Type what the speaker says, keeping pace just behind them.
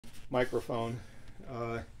microphone,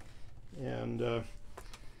 and we'll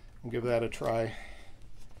give that a try.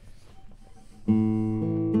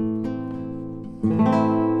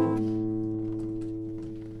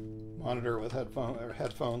 Monitor with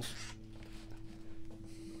headphones.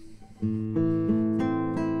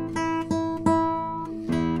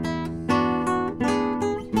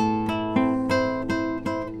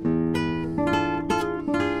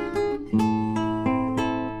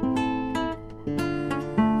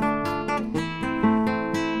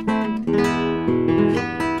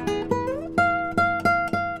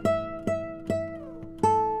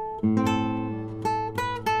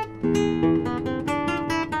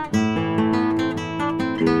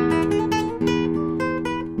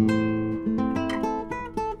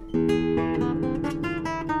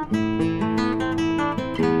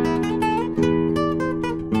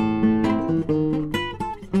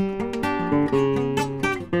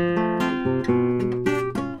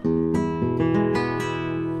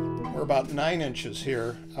 About 9 inches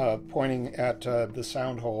here, pointing at the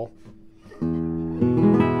sound hole.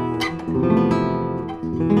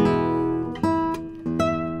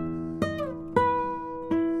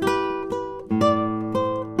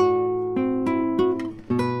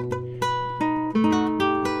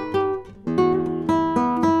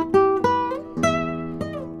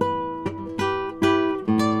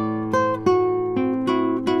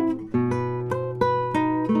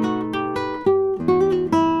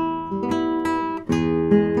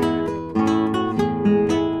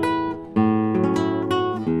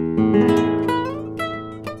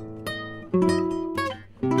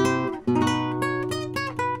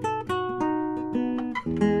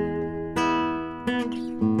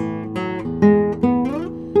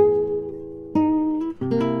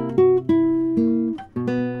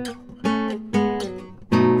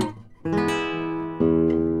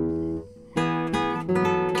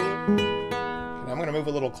 Move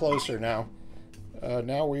a little closer now.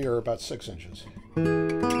 Now we are about 6 inches.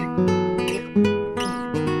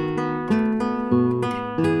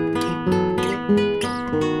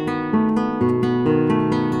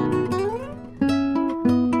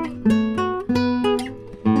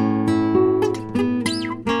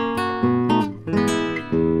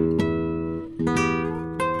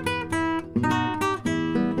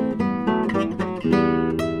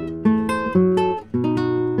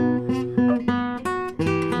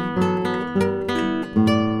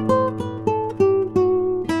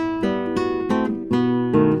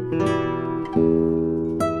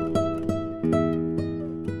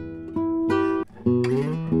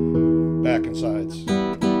 Back and sides.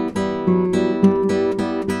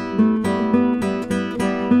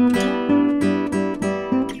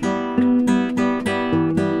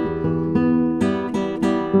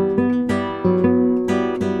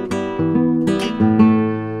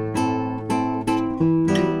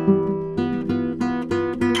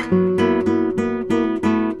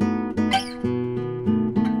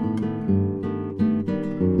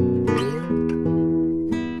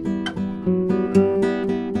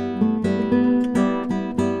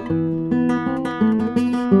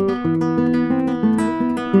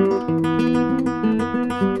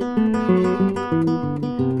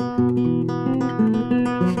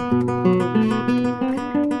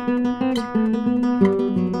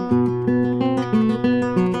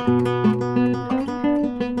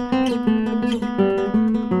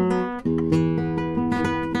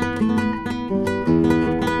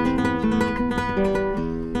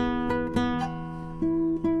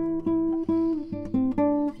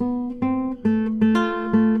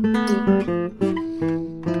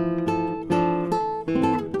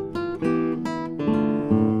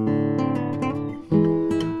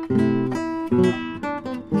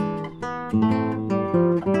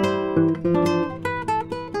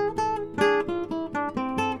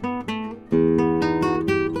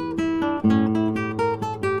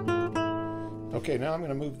 Okay, now I'm going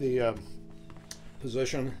to move the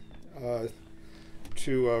position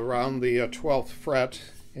to around the 12th fret,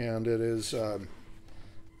 and it is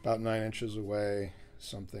about 9 inches away,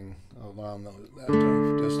 something along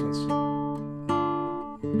that distance.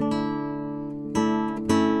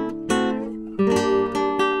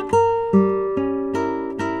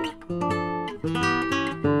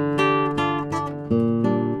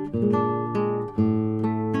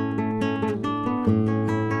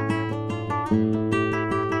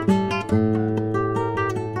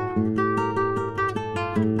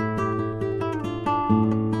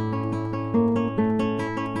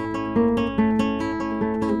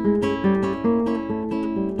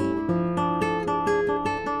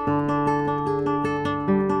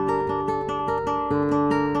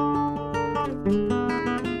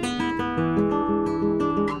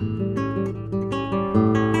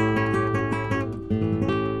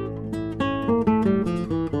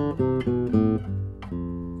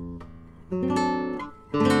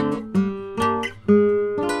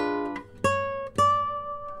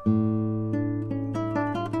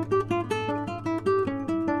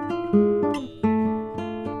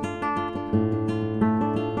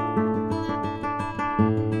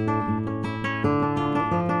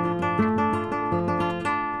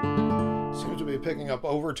 picking up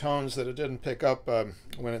overtones that it didn't pick up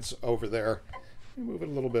when it's over there. Move it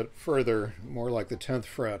a little bit further, more like the 10th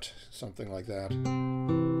fret, something like that.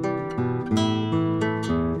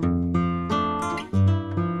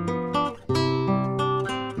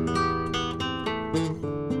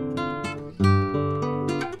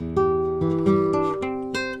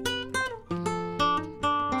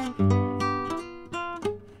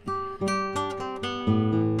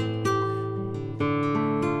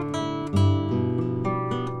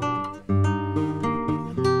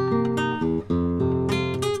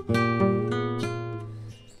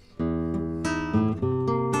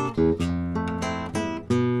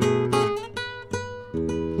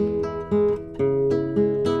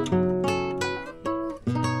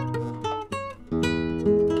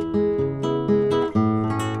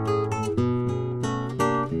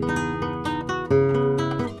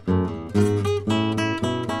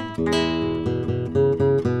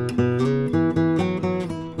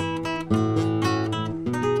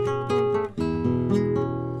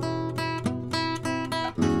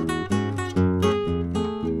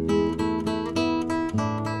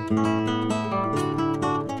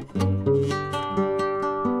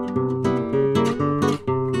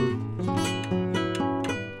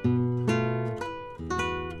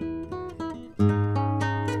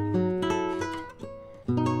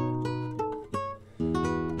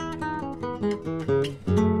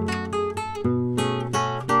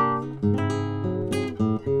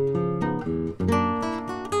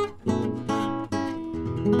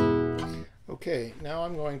 Okay, now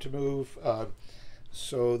I'm going to move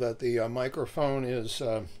so that the microphone is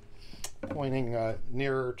pointing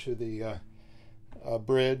nearer to the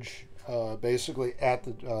bridge, basically at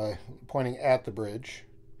the pointing at the bridge,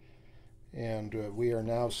 and we are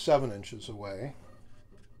now 7 inches away.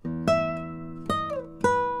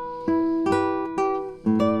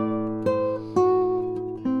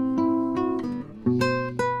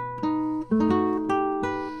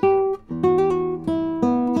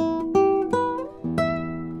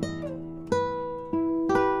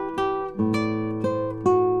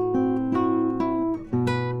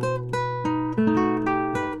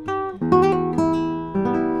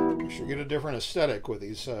 Different aesthetic with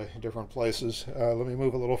these different places. Let me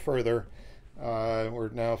move a little further. We're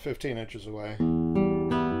now 15 inches away.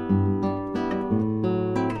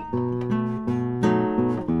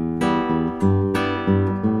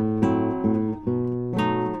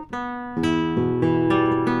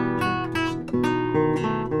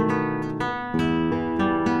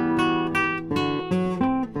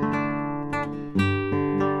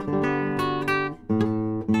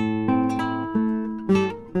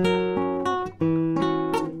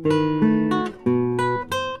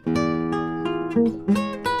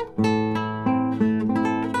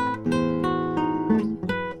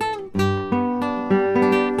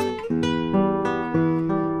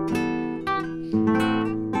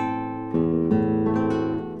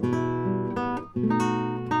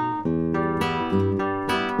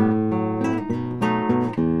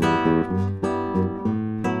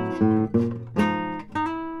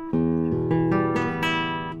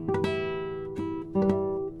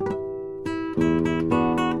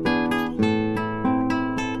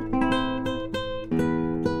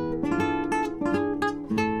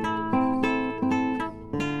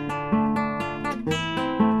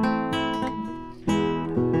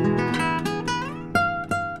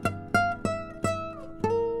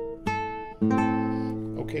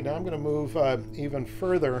 Okay, now I'm going to move even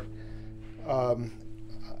further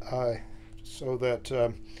so that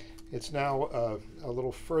it's now a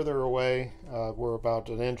little further away. We're about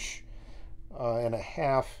 1.5 inches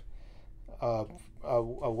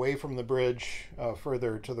away from the bridge,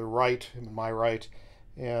 further to the right, my right,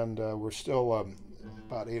 and we're still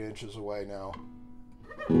about 8 inches away now.